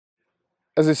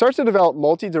As we start to develop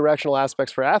multi-directional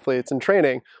aspects for athletes in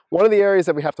training, one of the areas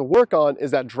that we have to work on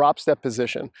is that drop step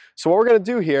position. So what we're going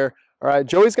to do here, all right,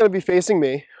 Joey's going to be facing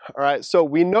me, all right, so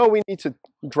we know we need to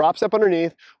drop step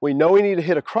underneath, we know we need to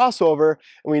hit a crossover,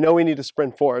 and we know we need to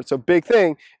sprint forward. So big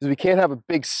thing is we can't have a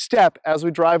big step as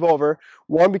we drive over,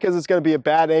 one, because it's going to be a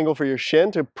bad angle for your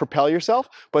shin to propel yourself,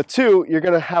 but two, you're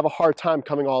going to have a hard time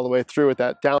coming all the way through with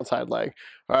that downside leg.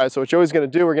 All right, so what Joey's going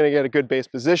to do, we're going to get a good base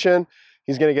position.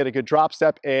 He's going to get a good drop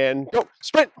step and go,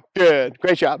 sprint. Good,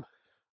 great job.